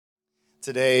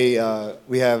Today,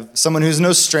 we have someone who's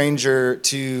no stranger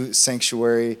to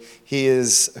Sanctuary. He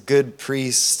is a good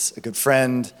priest, a good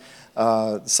friend,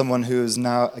 someone who is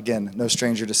now, again, no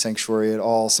stranger to Sanctuary at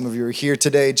all. Some of you are here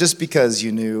today just because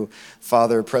you knew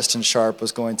Father Preston Sharp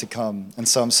was going to come. And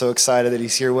so I'm so excited that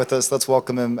he's here with us. Let's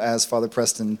welcome him as Father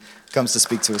Preston comes to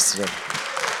speak to us today.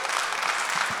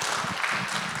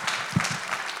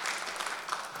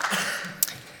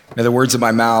 May the words of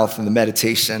my mouth and the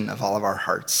meditation of all of our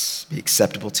hearts be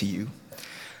acceptable to you,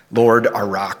 Lord, our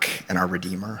rock and our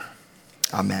Redeemer.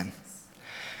 Amen.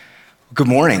 Good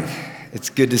morning. It's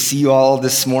good to see you all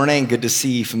this morning. Good to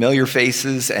see familiar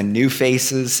faces and new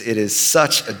faces. It is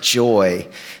such a joy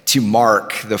to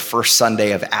mark the first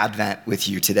Sunday of Advent with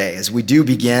you today as we do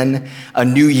begin a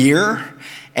new year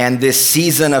and this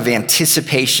season of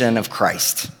anticipation of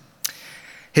Christ.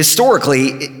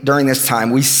 Historically, during this time,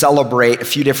 we celebrate a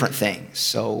few different things.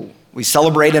 So we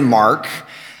celebrate and mark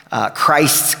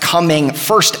Christ's coming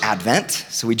first Advent.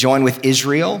 So we join with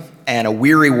Israel and a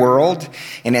weary world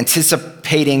in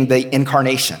anticipating the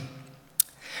incarnation.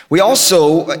 We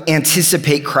also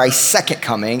anticipate Christ's second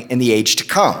coming in the age to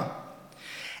come.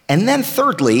 And then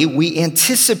thirdly, we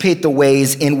anticipate the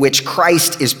ways in which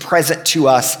Christ is present to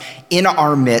us in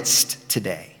our midst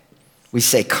today. We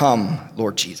say, "Come,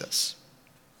 Lord Jesus."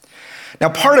 Now,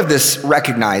 part of this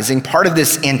recognizing, part of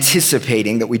this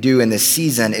anticipating that we do in this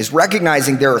season is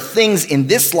recognizing there are things in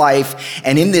this life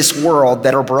and in this world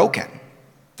that are broken,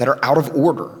 that are out of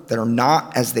order, that are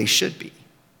not as they should be.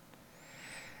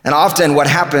 And often what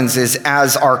happens is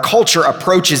as our culture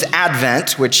approaches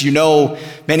Advent, which you know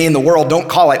many in the world don't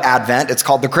call it Advent, it's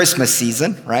called the Christmas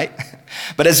season, right?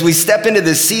 But as we step into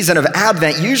this season of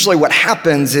Advent, usually what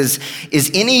happens is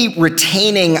any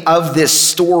retaining of this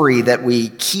story that we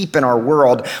keep in our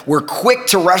world, we're quick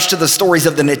to rush to the stories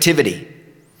of the Nativity,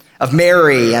 of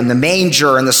Mary and the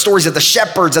manger and the stories of the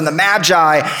shepherds and the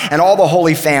Magi and all the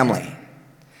Holy Family.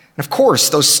 And of course,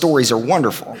 those stories are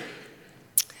wonderful.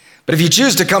 But if you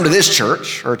choose to come to this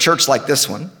church or a church like this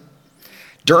one,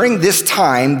 during this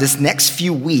time, this next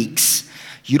few weeks,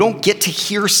 you don't get to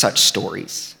hear such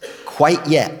stories quite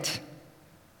yet.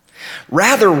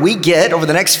 Rather, we get, over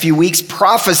the next few weeks,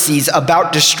 prophecies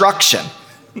about destruction.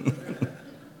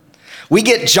 We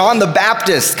get John the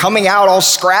Baptist coming out all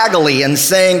scraggly and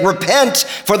saying, "Repent,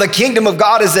 for the kingdom of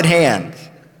God is at hand."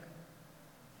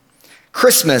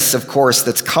 Christmas, of course,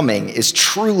 that's coming is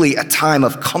truly a time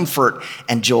of comfort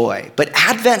and joy. But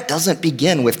Advent doesn't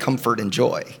begin with comfort and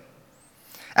joy.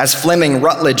 As Fleming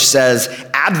Rutledge says,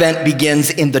 Advent begins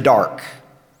in the dark.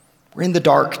 We're in the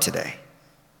dark today.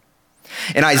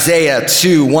 In Isaiah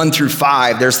 2, 1 through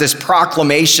 5, there's this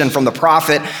proclamation from the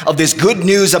prophet of this good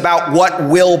news about what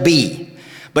will be.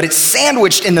 But it's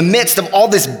sandwiched in the midst of all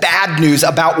this bad news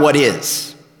about what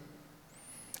is.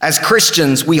 As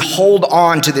Christians, we hold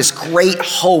on to this great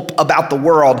hope about the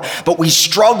world, but we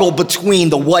struggle between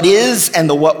the what is and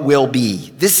the what will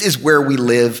be. This is where we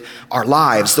live our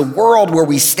lives. The world where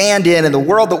we stand in and the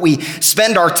world that we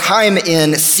spend our time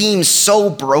in seems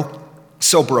so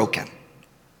broken.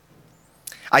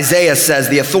 Isaiah says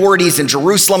the authorities in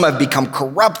Jerusalem have become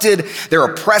corrupted. They're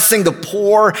oppressing the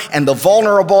poor and the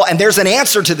vulnerable, and there's an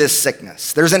answer to this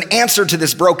sickness. There's an answer to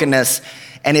this brokenness,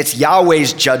 and it's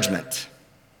Yahweh's judgment.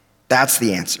 That's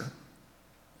the answer.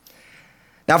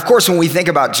 Now, of course, when we think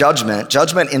about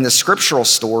judgment in the scriptural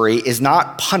story is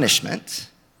not punishment.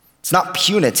 It's not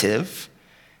punitive.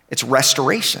 It's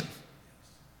restoration.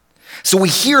 So we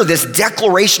hear this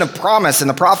declaration of promise in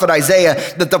the prophet Isaiah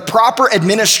that the proper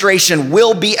administration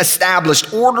will be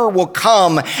established, order will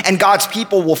come, and God's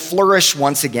people will flourish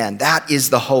once again. That is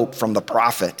the hope from the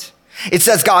prophet. It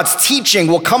says God's teaching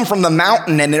will come from the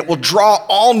mountain and it will draw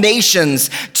all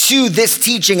nations to this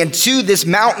teaching and to this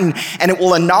mountain, and it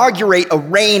will inaugurate a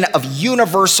reign of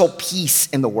universal peace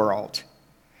in the world.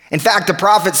 In fact, the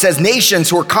prophet says nations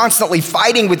who are constantly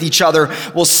fighting with each other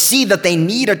will see that they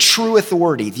need a true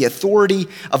authority, the authority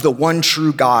of the one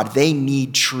true God. They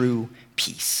need true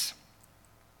peace.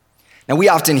 Now, we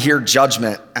often hear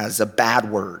judgment as a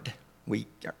bad word. We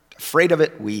are afraid of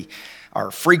it. We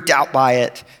are freaked out by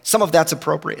it. Some of that's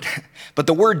appropriate. But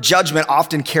the word judgment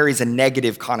often carries a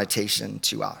negative connotation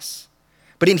to us.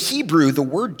 But in Hebrew, the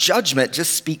word judgment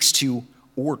just speaks to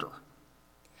order.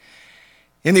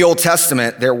 In the Old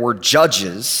Testament, there were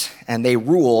judges, and they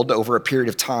ruled over a period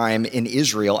of time in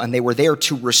Israel, and they were there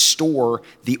to restore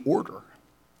the order.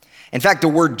 In fact, the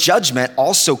word judgment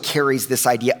also carries this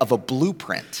idea of a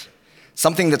blueprint,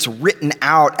 something that's written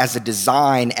out as a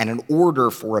design and an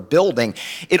order for a building.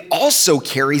 It also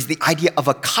carries the idea of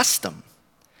a custom,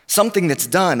 something that's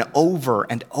done over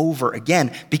and over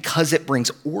again because it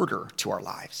brings order to our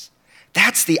lives.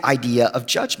 That's the idea of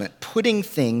judgment, putting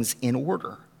things in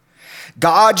order.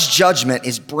 God's judgment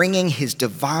is bringing his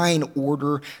divine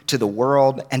order to the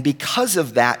world, and because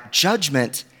of that,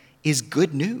 judgment is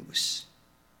good news.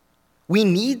 We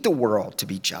need the world to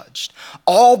be judged.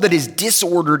 All that is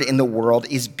disordered in the world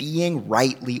is being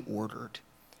rightly ordered.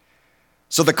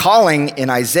 So the calling in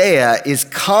Isaiah is,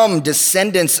 "Come,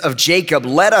 descendants of Jacob,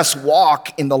 let us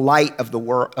walk in the light of the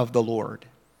Lord."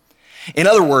 In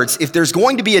other words, if there's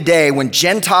going to be a day when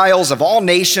Gentiles of all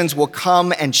nations will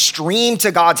come and stream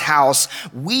to God's house,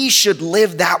 we should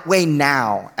live that way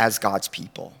now as God's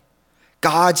people.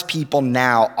 God's people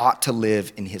now ought to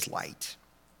live in his light.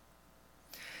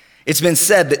 It's been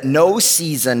said that no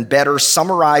season better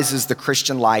summarizes the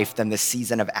Christian life than the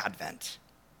season of Advent.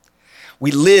 We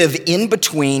live in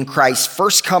between Christ's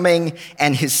first coming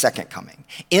and his second coming,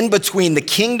 in between the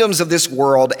kingdoms of this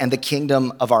world and the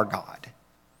kingdom of our God.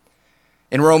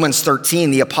 In Romans 13,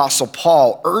 the Apostle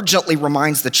Paul urgently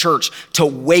reminds the church to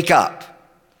wake up,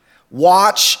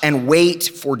 watch and wait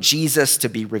for Jesus to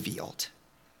be revealed.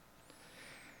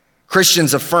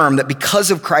 Christians affirm that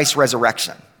because of Christ's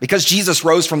resurrection, because Jesus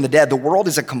rose from the dead, the world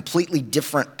is a completely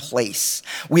different place.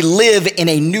 We live in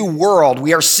a new world.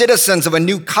 We are citizens of a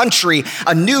new country.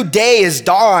 A new day is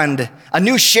dawned. A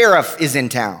new sheriff is in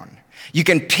town. You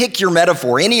can pick your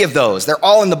metaphor, any of those. They're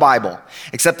all in the Bible,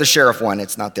 except the sheriff one.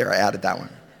 It's not there. I added that one.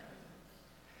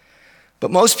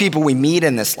 But most people we meet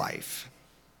in this life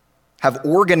have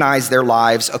organized their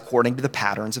lives according to the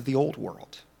patterns of the old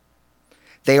world.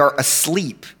 They are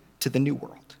asleep to the new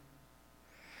world.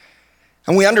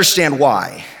 And we understand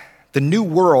why. The new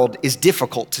world is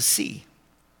difficult to see.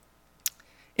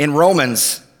 In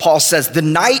Romans, Paul says, "The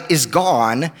night is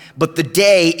gone, but the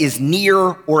day is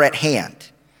near or at hand.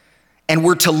 And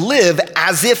we're to live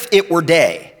as if it were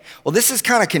day." Well, this is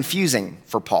kind of confusing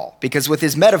for Paul, because with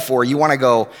his metaphor, you want to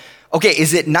go, okay,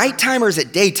 is it nighttime or is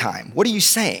it daytime? What are you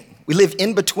saying? We live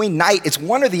in between night. It's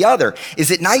one or the other. Is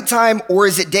it nighttime or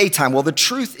is it daytime? Well, the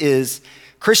truth is,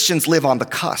 Christians live on the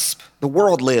cusp. The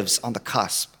world lives on the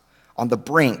cusp, on the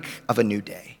brink of a new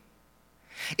day.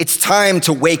 It's time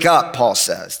to wake up, Paul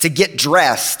says, to get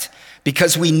dressed,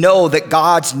 because we know that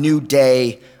God's new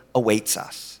day awaits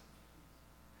us.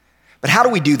 But how do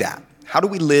we do that? How do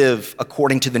we live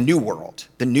according to the new world,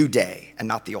 the new day, and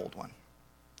not the old one?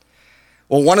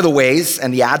 Well, one of the ways,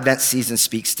 and the Advent season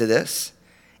speaks to this,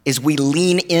 is we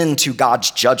lean into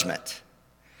God's judgment,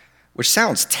 which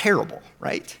sounds terrible,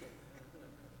 right?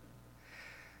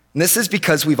 And this is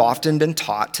because we've often been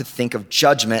taught to think of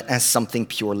judgment as something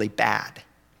purely bad.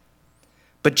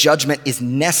 But judgment is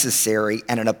necessary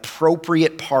and an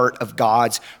appropriate part of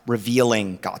God's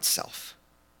revealing God's self.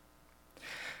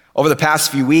 Over the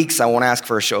past few weeks, I won't ask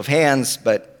for a show of hands,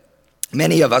 but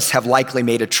many of us have likely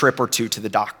made a trip or two to the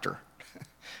doctor.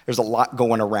 There's a lot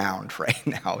going around right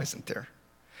now, isn't there?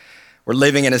 We're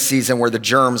living in a season where the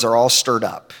germs are all stirred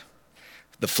up.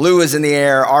 The flu is in the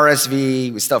air,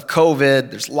 RSV, we still have COVID.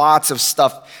 There's lots of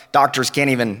stuff doctors can't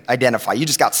even identify. You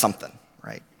just got something,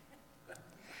 right?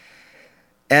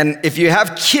 And if you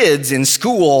have kids in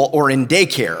school or in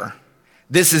daycare,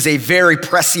 this is a very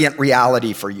prescient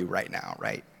reality for you right now,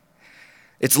 right?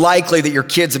 It's likely that your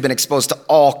kids have been exposed to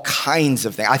all kinds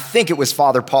of things. I think it was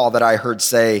Father Paul that I heard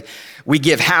say, we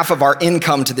give half of our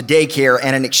income to the daycare,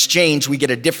 and in exchange, we get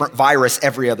a different virus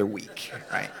every other week,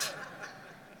 right?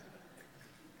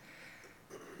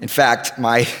 In fact,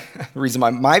 the reason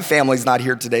my family's not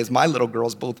here today is my little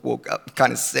girls both woke up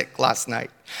kind of sick last night.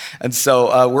 And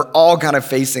so we're all kind of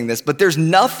facing this. But there's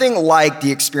nothing like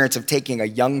the experience of taking a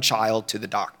young child to the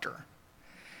doctor.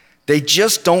 They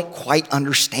just don't quite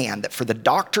understand that for the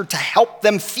doctor to help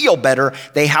them feel better,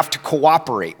 they have to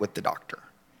cooperate with the doctor.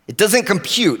 It doesn't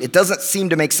compute. It doesn't seem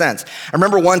to make sense. I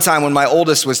remember one time when my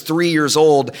oldest was 3 years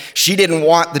old, she didn't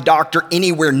want the doctor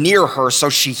anywhere near her, so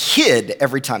she hid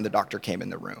every time the doctor came in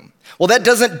the room. Well, that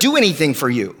doesn't do anything for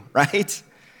you, right?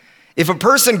 If a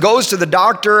person goes to the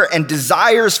doctor and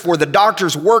desires for the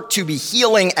doctor's work to be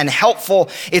healing and helpful,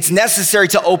 it's necessary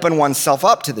to open oneself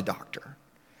up to the doctor,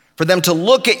 for them to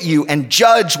look at you and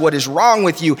judge what is wrong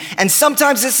with you. And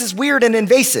sometimes this is weird and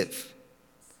invasive.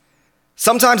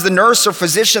 Sometimes the nurse or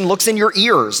physician looks in your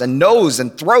ears and nose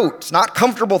and throat, not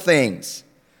comfortable things.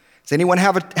 Has anyone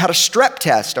had a strep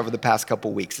test over the past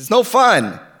couple weeks? It's no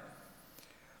fun.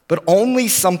 But only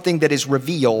something that is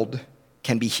revealed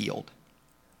can be healed.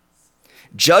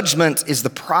 Judgment is the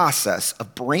process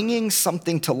of bringing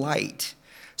something to light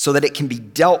so that it can be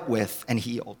dealt with and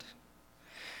healed.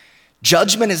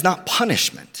 Judgment is not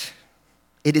punishment.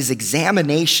 It is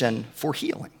examination for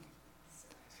healing.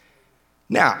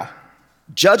 Now,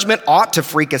 judgment ought to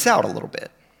freak us out a little bit.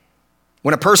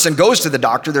 When a person goes to the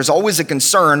doctor, there's always a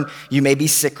concern you may be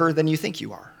sicker than you think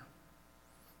you are,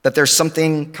 that there's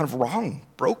something kind of wrong,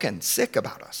 broken, sick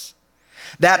about us.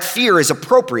 That fear is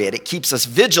appropriate. It keeps us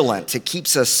vigilant. It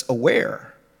keeps us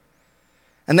aware.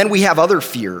 And then we have other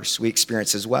fears we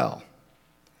experience as well.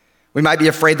 We might be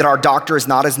afraid that our doctor is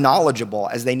not as knowledgeable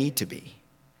as they need to be.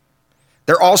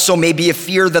 There also may be a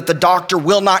fear that the doctor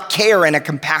will not care in a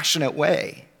compassionate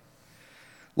way.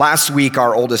 Last week,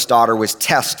 our oldest daughter was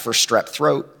tested for strep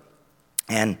throat,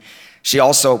 and she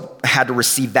also had to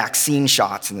receive vaccine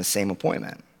shots in the same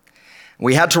appointment.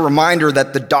 We had to remind her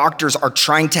that the doctors are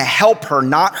trying to help her,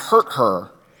 not hurt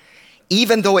her,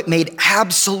 even though it made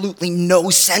absolutely no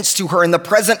sense to her in the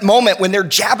present moment when they're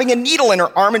jabbing a needle in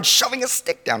her arm and shoving a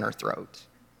stick down her throat.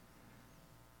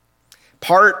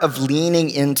 Part of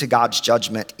leaning into God's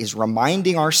judgment is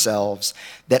reminding ourselves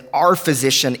that our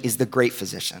physician is the great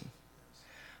physician,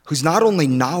 who's not only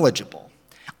knowledgeable,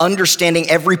 understanding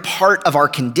every part of our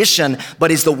condition, but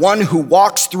is the one who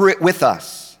walks through it with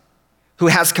us, who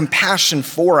has compassion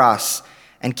for us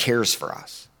and cares for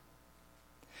us.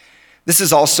 This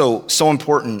is also so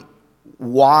important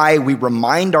why we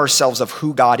remind ourselves of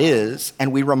who God is,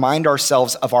 and we remind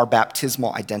ourselves of our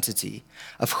baptismal identity,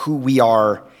 of who we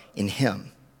are in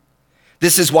him.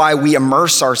 This is why we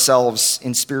immerse ourselves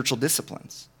in spiritual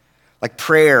disciplines, like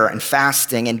prayer and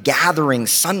fasting and gathering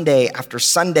Sunday after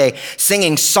Sunday,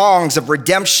 singing songs of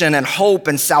redemption and hope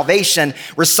and salvation,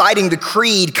 reciting the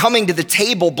creed, coming to the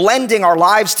table, blending our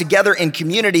lives together in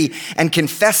community and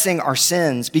confessing our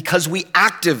sins, because we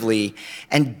actively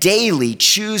and daily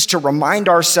choose to remind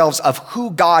ourselves of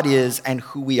who God is and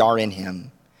who we are in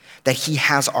him, that he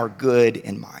has our good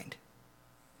in mind.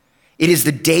 It is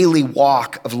the daily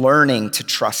walk of learning to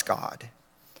trust God.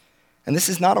 And this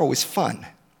is not always fun.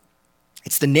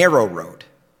 It's the narrow road,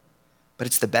 but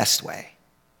it's the best way.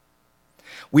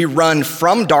 We run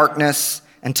from darkness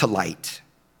and to light.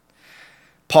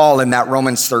 Paul, in that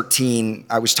Romans 13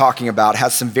 I was talking about,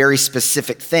 has some very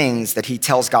specific things that he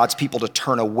tells God's people to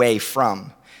turn away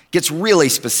from. Gets really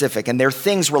specific, and they're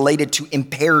things related to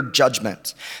impaired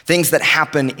judgment, things that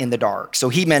happen in the dark. So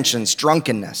he mentions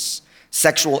drunkenness,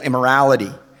 sexual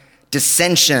immorality,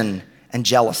 dissension, and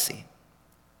jealousy.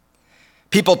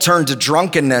 People turn to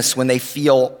drunkenness when they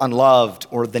feel unloved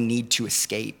or the need to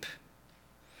escape.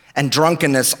 And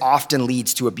drunkenness often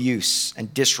leads to abuse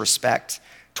and disrespect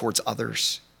towards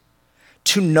others.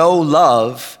 To know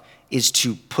love is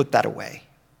to put that away.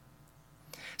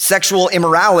 Sexual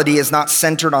immorality is not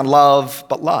centered on love,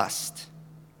 but lust.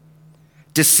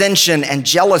 Dissension and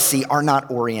jealousy are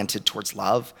not oriented towards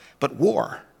love, but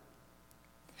war.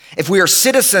 If we are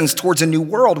citizens towards a new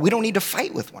world, we don't need to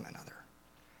fight with one another.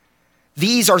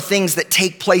 These are things that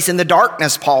take place in the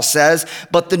darkness, Paul says,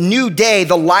 but the new day,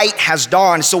 the light has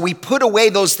dawned. So we put away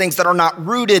those things that are not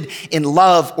rooted in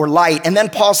love or light. And then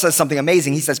Paul says something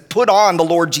amazing. He says, put on the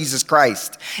Lord Jesus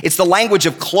Christ. It's the language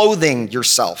of clothing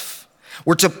yourself.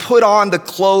 We're to put on the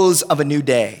clothes of a new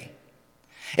day.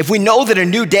 If we know that a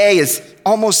new day is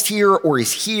almost here or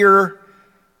is here,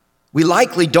 we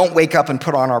likely don't wake up and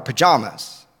put on our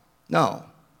pajamas. No,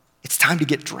 it's time to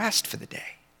get dressed for the day.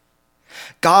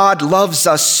 God loves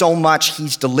us so much,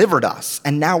 he's delivered us.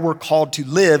 And now we're called to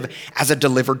live as a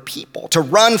delivered people, to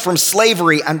run from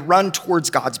slavery and run towards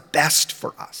God's best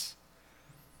for us.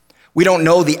 We don't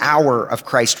know the hour of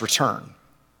Christ's return,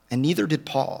 and neither did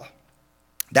Paul.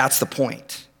 That's the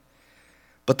point.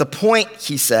 But the point,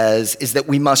 he says, is that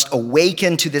we must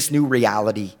awaken to this new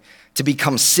reality to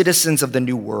become citizens of the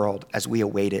new world as we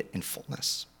await it in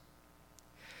fullness.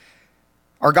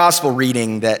 Our gospel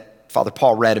reading that Father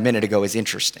Paul read a minute ago is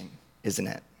interesting, isn't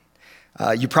it?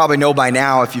 You probably know by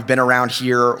now, if you've been around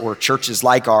here or churches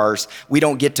like ours, we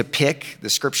don't get to pick the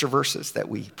scripture verses that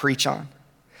we preach on.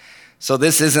 So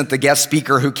this isn't the guest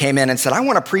speaker who came in and said, I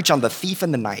want to preach on the thief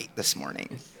in the night this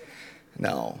morning.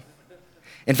 No.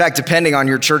 In fact, depending on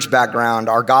your church background,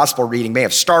 our gospel reading may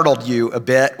have startled you a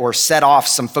bit or set off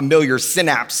some familiar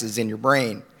synapses in your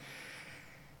brain.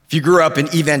 If you grew up in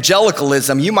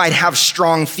evangelicalism, you might have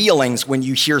strong feelings when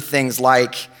you hear things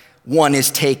like, one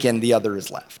is taken, the other is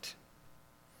left.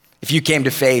 If you came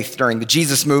to faith during the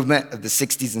Jesus movement of the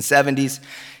 60s and 70s,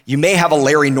 you may have a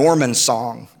Larry Norman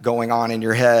song going on in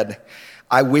your head.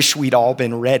 I wish we'd all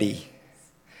been ready.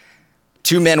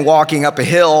 Two men walking up a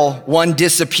hill, one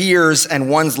disappears and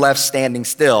one's left standing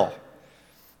still.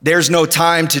 There's no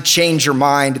time to change your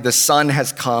mind. The sun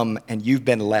has come and you've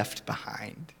been left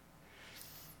behind.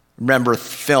 Remember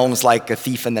films like A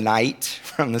Thief in the Night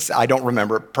from this? I don't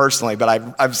remember it personally,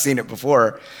 but I've seen it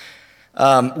before.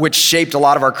 which shaped a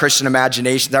lot of our Christian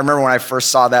imaginations. I remember when I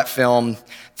first saw that film,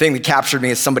 the thing that captured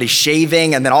me is somebody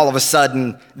shaving and then all of a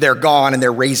sudden they're gone and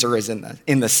their razor is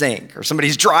in the sink. Or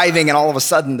somebody's driving and all of a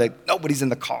sudden nobody's in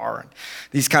the car.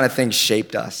 These kind of things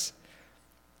shaped us.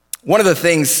 One of the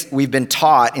things we've been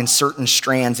taught in certain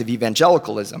strands of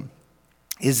evangelicalism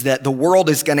is that the world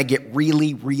is going to get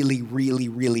really, really, really,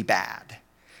 really bad.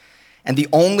 And the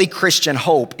only Christian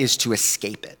hope is to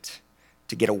escape it,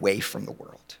 to get away from the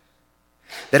world.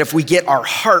 That if we get our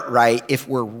heart right, if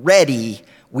we're ready,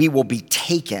 we will be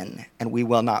taken and we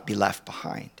will not be left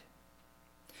behind.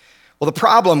 Well, the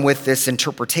problem with this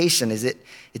interpretation is it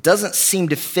doesn't seem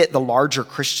to fit the larger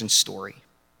Christian story.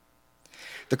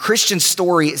 The Christian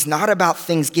story is not about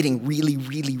things getting really,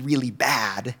 really, really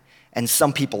bad and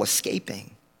some people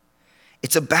escaping.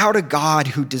 It's about a God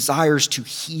who desires to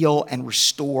heal and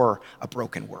restore a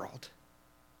broken world.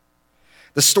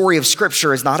 The story of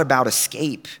Scripture is not about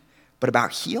escape, but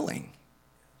about healing.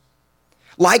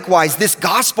 Likewise, this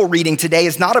gospel reading today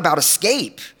is not about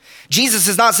escape. Jesus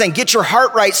is not saying, get your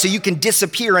heart right so you can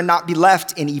disappear and not be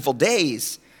left in evil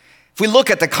days. If we look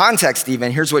at the context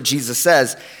even, here's what Jesus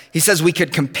says. He says we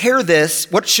could compare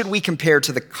this. What should we compare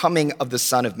to the coming of the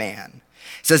Son of Man?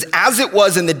 He says, as it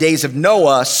was in the days of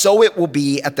Noah, so it will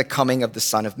be at the coming of the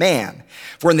Son of Man.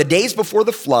 For in the days before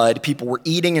the flood, people were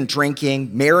eating and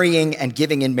drinking, marrying and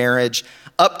giving in marriage,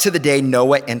 up to the day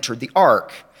Noah entered the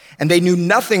ark. And they knew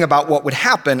nothing about what would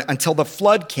happen until the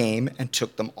flood came and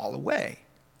took them all away.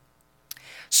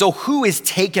 So who is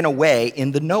taken away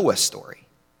in the Noah story?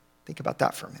 Think about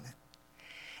that for a minute.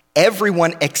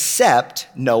 Everyone except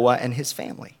Noah and his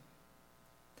family.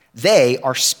 They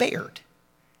are spared.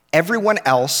 Everyone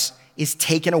else is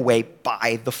taken away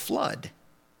by the flood.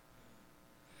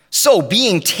 So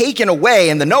being taken away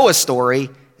in the Noah story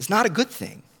is not a good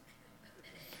thing.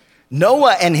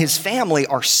 Noah and his family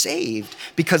are saved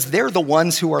because they're the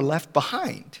ones who are left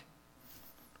behind.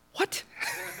 What?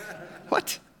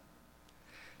 What?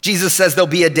 Jesus says there'll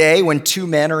be a day when two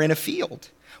men are in a field.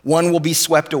 One will be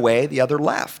swept away, the other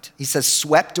left. He says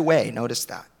swept away, notice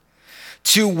that.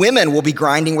 Two women will be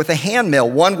grinding with a handmill.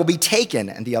 One will be taken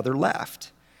and the other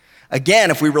left.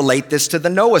 Again, if we relate this to the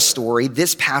Noah story,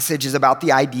 this passage is about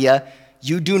the idea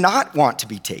you do not want to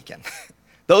be taken.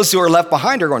 Those who are left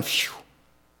behind are going, phew.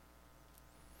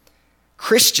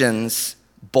 Christians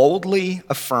boldly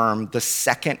affirm the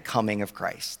second coming of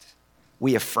Christ.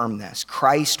 We affirm this.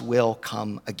 Christ will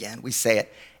come again. We say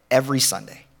it every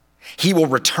Sunday. He will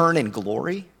return in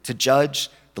glory to judge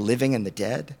the living and the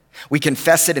dead. We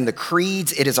confess it in the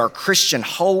creeds. It is our Christian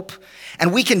hope.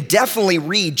 And we can definitely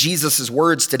read Jesus'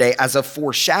 words today as a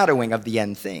foreshadowing of the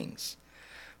end things.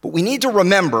 But we need to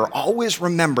remember, always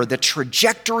remember, the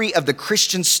trajectory of the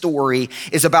Christian story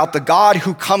is about the God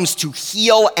who comes to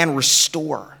heal and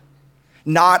restore,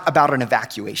 not about an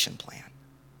evacuation plan.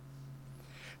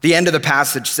 The end of the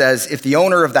passage says, if the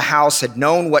owner of the house had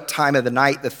known what time of the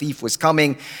night the thief was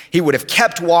coming, he would have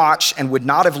kept watch and would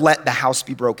not have let the house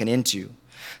be broken into.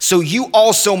 So you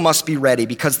also must be ready,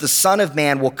 because the Son of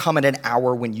Man will come at an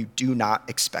hour when you do not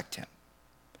expect him.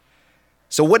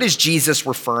 So what is Jesus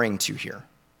referring to here?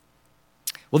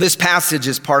 Well, this passage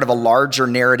is part of a larger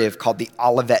narrative called the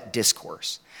Olivet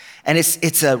Discourse. And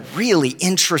it's a really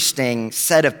interesting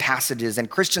set of passages, and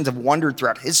Christians have wondered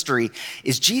throughout history,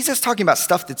 is Jesus talking about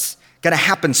stuff that's going to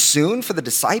happen soon for the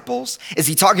disciples? Is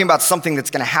he talking about something that's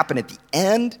going to happen at the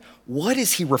end? What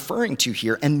is he referring to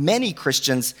here? And many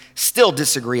Christians still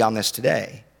disagree on this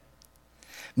today.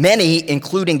 Many,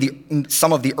 including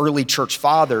some of the early church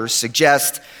fathers,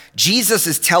 suggest Jesus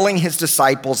is telling his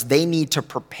disciples they need to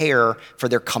prepare for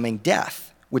their coming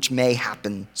death, which may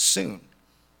happen soon.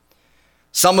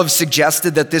 Some have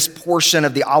suggested that this portion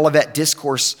of the Olivet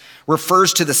Discourse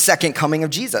refers to the second coming of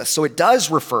Jesus. So it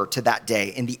does refer to that day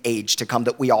in the age to come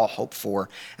that we all hope for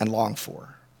and long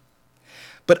for.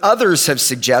 But others have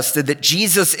suggested that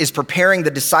Jesus is preparing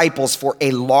the disciples for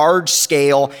a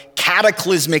large-scale,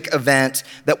 cataclysmic event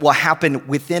that will happen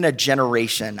within a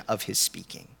generation of his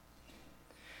speaking.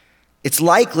 It's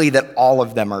likely that all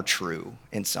of them are true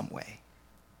in some way.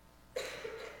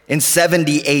 In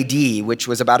 70 AD, which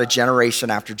was about a generation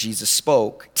after Jesus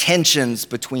spoke, tensions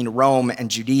between Rome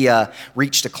and Judea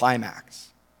reached a climax.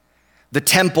 The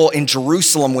temple in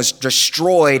Jerusalem was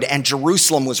destroyed and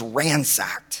Jerusalem was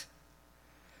ransacked.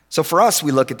 So for us,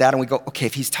 we look at that and we go, okay,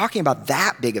 if he's talking about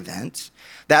that big event,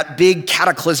 that big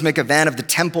cataclysmic event of the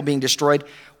temple being destroyed,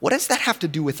 what does that have to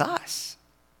do with us?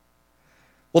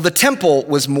 Well, the temple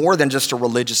was more than just a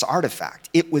religious artifact.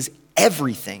 It was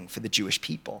everything for the Jewish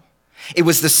people. It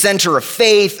was the center of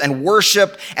faith and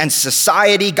worship and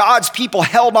society. God's people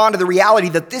held on to the reality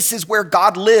that this is where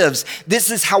God lives. This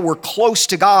is how we're close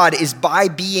to God, is by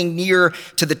being near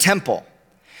to the temple.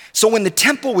 So when the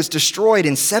temple was destroyed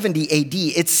in 70 AD,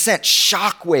 it sent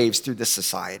shockwaves through the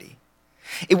society.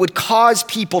 It would cause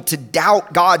people to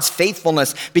doubt God's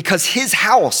faithfulness because his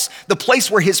house, the place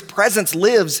where his presence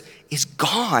lives, is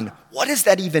gone. What does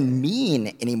that even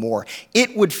mean anymore?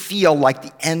 It would feel like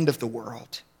the end of the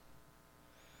world.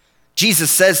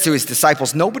 Jesus says to his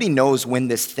disciples, nobody knows when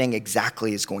this thing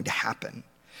exactly is going to happen,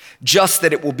 just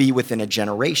that it will be within a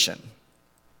generation.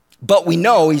 But we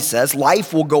know, he says,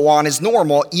 life will go on as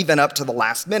normal even up to the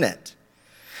last minute.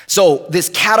 So this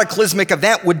cataclysmic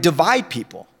event would divide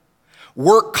people.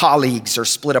 Work colleagues are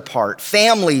split apart.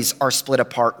 Families are split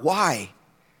apart. Why?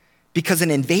 Because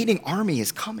an invading army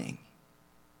is coming.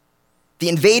 The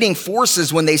invading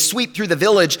forces, when they sweep through the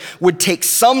village, would take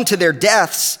some to their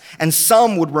deaths and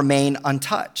some would remain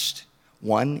untouched.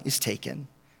 One is taken,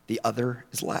 the other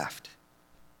is left.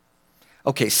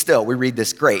 Okay, still, we read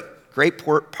this great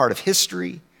part of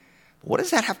history. But what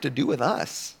does that have to do with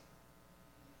us?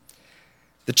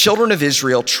 The children of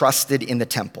Israel trusted in the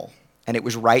temple, and it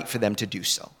was right for them to do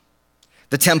so.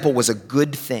 The temple was a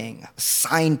good thing, a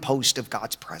signpost of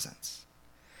God's presence.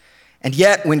 And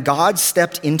yet, when God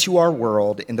stepped into our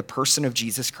world in the person of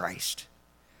Jesus Christ,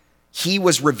 he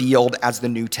was revealed as the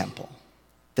new temple,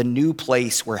 the new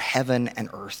place where heaven and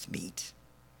earth meet.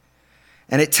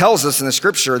 And it tells us in the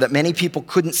scripture that many people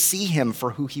couldn't see him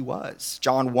for who he was.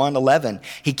 John 1:11,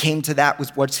 he came to that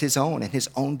with what's his own, and his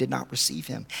own did not receive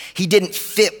him. He didn't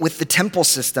fit with the temple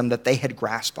system that they had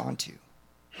grasped onto.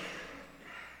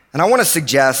 And I want to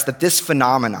suggest that this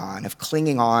phenomenon of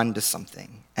clinging on to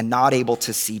something and not able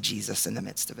to see Jesus in the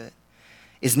midst of it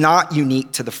is not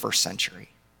unique to the first century.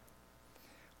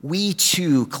 We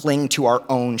too cling to our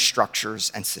own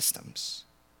structures and systems.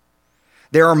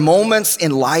 There are moments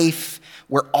in life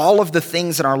where all of the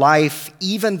things in our life,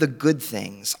 even the good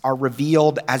things, are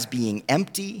revealed as being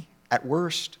empty at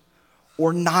worst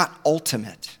or not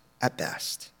ultimate at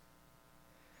best.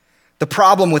 The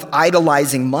problem with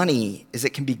idolizing money is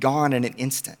it can be gone in an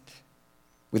instant.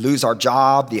 We lose our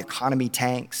job, the economy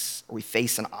tanks, or we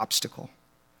face an obstacle.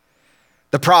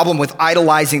 The problem with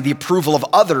idolizing the approval of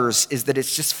others is that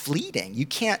it's just fleeting.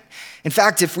 In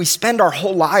fact, if we spend our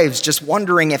whole lives just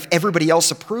wondering if everybody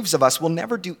else approves of us, we'll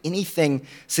never do anything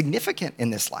significant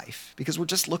in this life because we're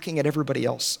just looking at everybody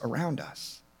else around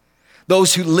us.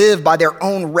 Those who live by their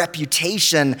own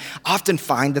reputation often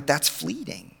find that that's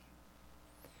fleeting.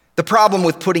 The problem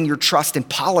with putting your trust in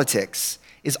politics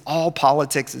is all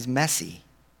politics is messy.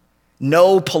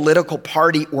 No political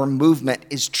party or movement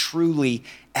is truly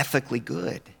ethically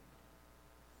good.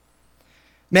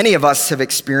 Many of us have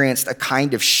experienced a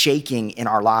kind of shaking in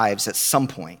our lives at some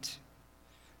point,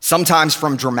 sometimes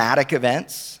from dramatic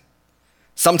events,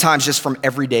 sometimes just from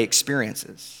everyday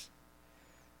experiences.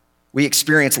 We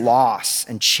experience loss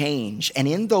and change, and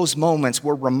in those moments,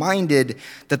 we're reminded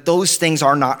that those things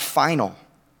are not final,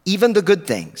 even the good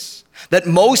things, that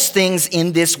most things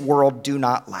in this world do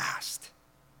not last.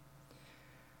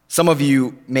 Some of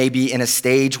you may be in a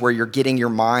stage where you're getting your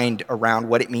mind around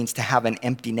what it means to have an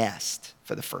empty nest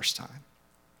for the first time.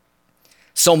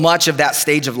 So much of that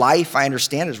stage of life, I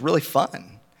understand, is really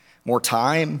fun. More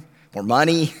time, more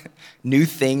money, new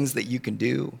things that you can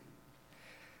do.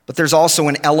 But there's also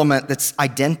an element that's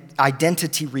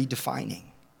identity redefining.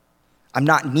 I'm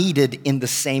not needed in the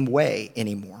same way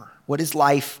anymore. What does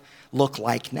life look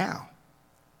like now?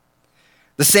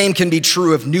 The same can be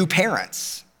true of new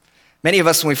parents. Many of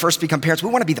us, when we first become parents, we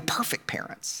want to be the perfect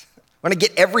parents. We want to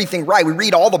get everything right. We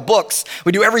read all the books.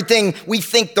 We do everything we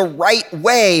think the right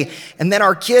way. And then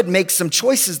our kid makes some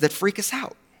choices that freak us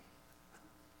out.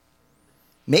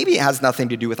 Maybe it has nothing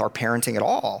to do with our parenting at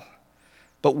all.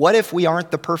 But what if we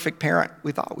aren't the perfect parent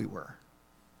we thought we were?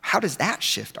 How does that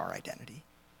shift our identity?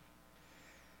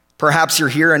 Perhaps you're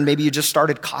here and maybe you just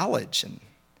started college. And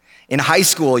in high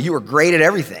school, you were great at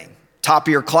everything. Top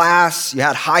of your class, you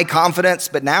had high confidence,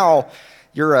 but now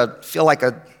feel like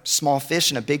a small fish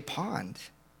in a big pond.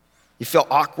 You feel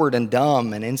awkward and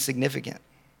dumb and insignificant.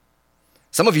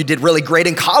 Some of you did really great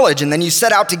in college, and then you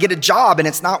set out to get a job, and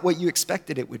it's not what you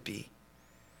expected it would be.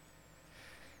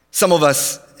 Some of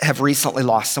us have recently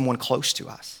lost someone close to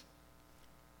us.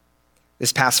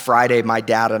 This past Friday, my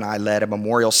dad and I led a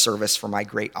memorial service for my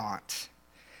great aunt,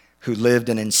 who lived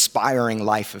an inspiring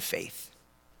life of faith.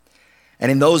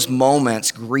 And in those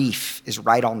moments, grief is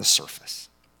right on the surface.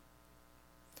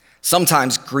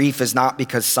 Sometimes grief is not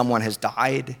because someone has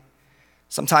died.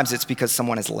 Sometimes it's because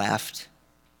someone has left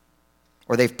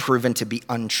or they've proven to be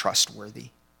untrustworthy.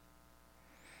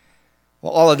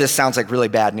 Well, all of this sounds like really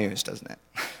bad news, doesn't it?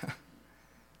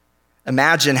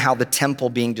 Imagine how the temple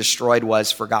being destroyed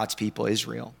was for God's people,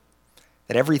 Israel.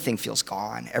 That everything feels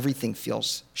gone, everything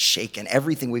feels shaken,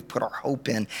 everything we've put our hope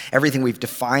in, everything we've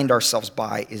defined ourselves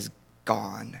by is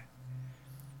gone.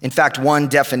 In fact, one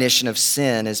definition of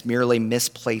sin is merely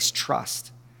misplaced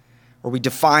trust, where we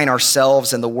define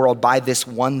ourselves and the world by this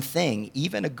one thing,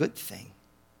 even a good thing.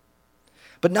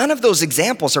 But none of those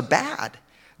examples are bad.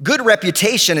 Good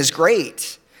reputation is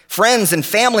great. Friends and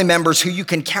family members who you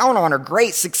can count on are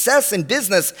great. Success in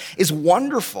business is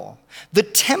wonderful. The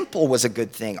temple was a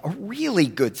good thing, a really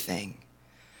good thing.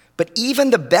 But even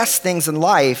the best things in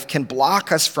life can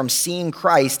block us from seeing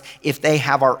Christ if they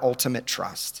have our ultimate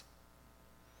trust.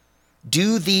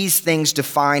 Do these things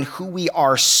define who we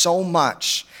are so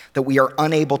much that we are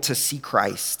unable to see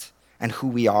Christ and who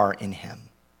we are in him?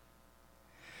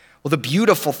 Well, the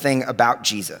beautiful thing about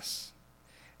Jesus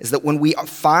is that when we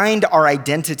find our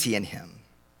identity in him,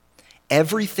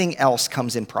 everything else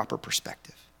comes in proper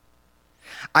perspective.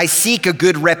 I seek a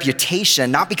good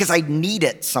reputation, not because I need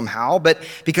it somehow, but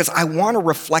because I want to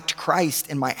reflect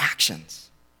Christ in my actions.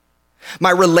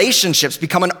 My relationships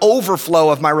become an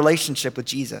overflow of my relationship with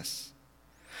Jesus.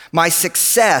 My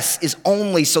success is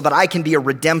only so that I can be a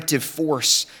redemptive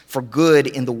force for good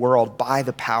in the world by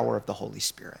the power of the Holy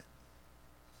Spirit.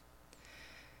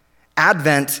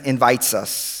 Advent invites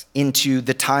us into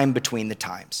the time between the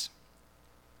times.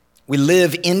 We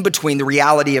live in between the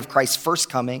reality of Christ's first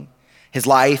coming, his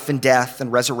life and death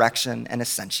and resurrection and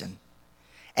ascension,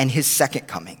 and his second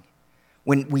coming,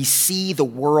 when we see the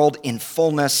world in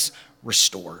fullness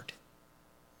restored.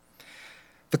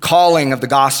 The calling of the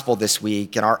gospel this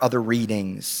week and our other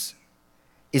readings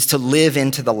is to live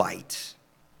into the light,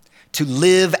 to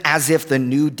live as if the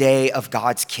new day of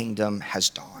God's kingdom has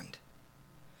dawned.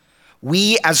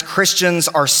 We as Christians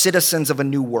are citizens of a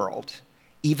new world,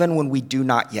 even when we do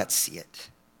not yet see it.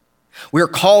 We are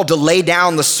called to lay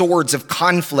down the swords of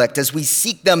conflict as we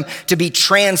seek them to be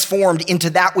transformed into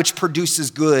that which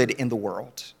produces good in the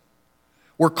world.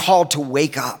 We're called to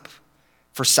wake up,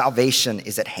 for salvation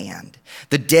is at hand.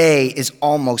 The day is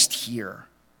almost here.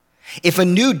 If a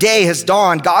new day has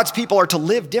dawned, God's people are to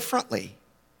live differently.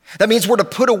 That means we're to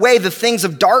put away the things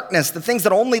of darkness, the things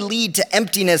that only lead to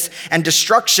emptiness and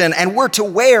destruction, and we're to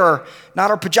wear not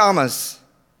our pajamas,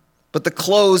 but the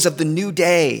clothes of the new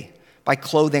day by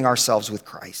clothing ourselves with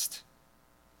Christ.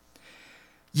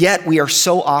 Yet we are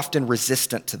so often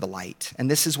resistant to the light, and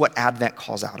this is what Advent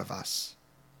calls out of us.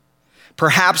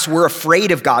 Perhaps we're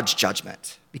afraid of God's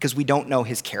judgment because we don't know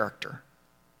his character.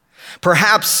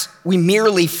 Perhaps we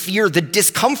merely fear the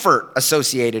discomfort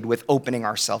associated with opening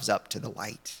ourselves up to the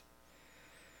light.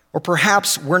 Or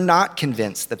perhaps we're not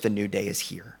convinced that the new day is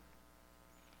here,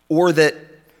 or that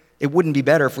it wouldn't be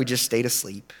better if we just stayed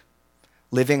asleep,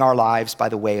 living our lives by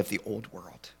the way of the old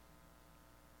world.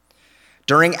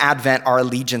 During Advent, our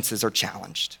allegiances are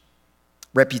challenged.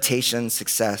 Reputation,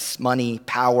 success, money,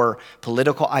 power,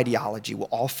 political ideology will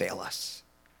all fail us.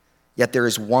 Yet there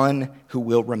is one who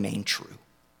will remain true.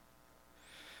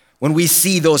 When we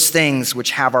see those things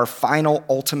which have our final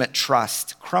ultimate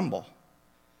trust crumble,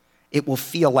 it will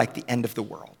feel like the end of the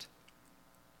world.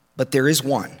 But there is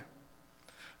one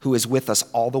who is with us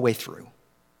all the way through,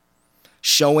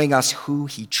 showing us who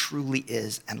he truly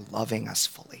is and loving us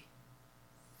fully.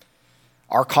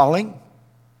 Our calling,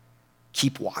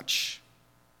 keep watch,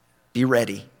 be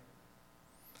ready.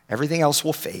 Everything else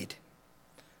will fade,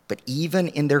 but even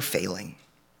in their failing,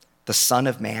 the Son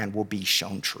of Man will be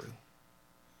shown true.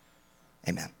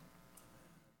 Amen.